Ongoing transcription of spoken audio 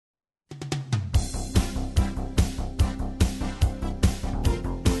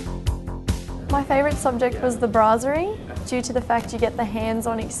My favourite subject was the brasserie, due to the fact you get the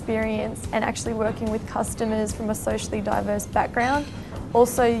hands-on experience and actually working with customers from a socially diverse background.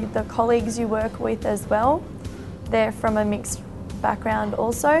 Also the colleagues you work with as well, they're from a mixed background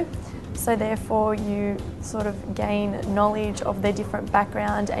also, so therefore you sort of gain knowledge of their different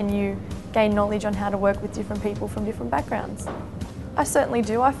background and you gain knowledge on how to work with different people from different backgrounds. I certainly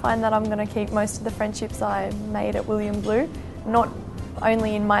do. I find that I'm going to keep most of the friendships I made at William Blue, not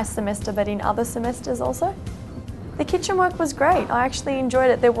only in my semester but in other semesters also. The kitchen work was great. I actually enjoyed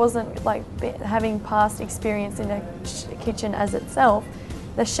it. There wasn't like having past experience in a kitchen as itself.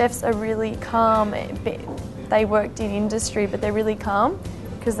 The chefs are really calm. They worked in industry but they're really calm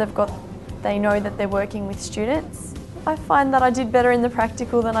because they know that they're working with students. I find that I did better in the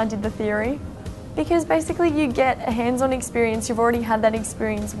practical than I did the theory, because basically you get a hands-on experience. You've already had that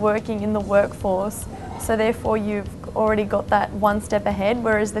experience working in the workforce, so therefore you've already got that one step ahead,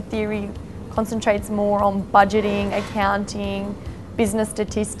 whereas the theory concentrates more on budgeting, accounting, business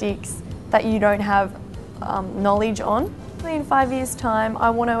statistics that you don't have knowledge on. In 5 years' time, I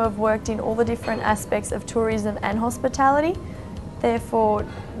want to have worked in all the different aspects of tourism and hospitality, therefore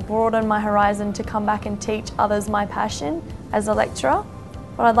broaden my horizon to come back and teach others my passion as a lecturer.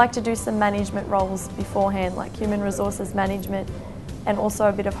 But I'd like to do some management roles beforehand, like human resources management and also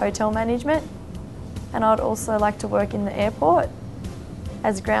a bit of hotel management. And I'd also like to work in the airport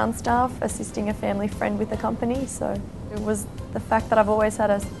as ground staff, assisting a family friend with the company. So it was the fact that I've always had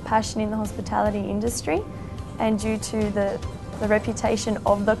a passion in the hospitality industry, and due to the reputation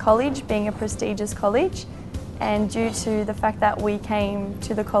of the college being a prestigious college, and due to the fact that we came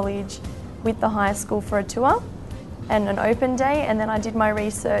to the college with the high school for a tour and an open day, and then I did my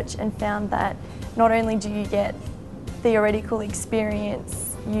research and found that not only do you get theoretical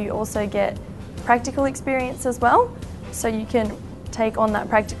experience, you also get practical experience as well, so you can take on that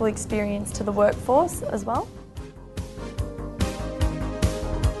practical experience to the workforce as well.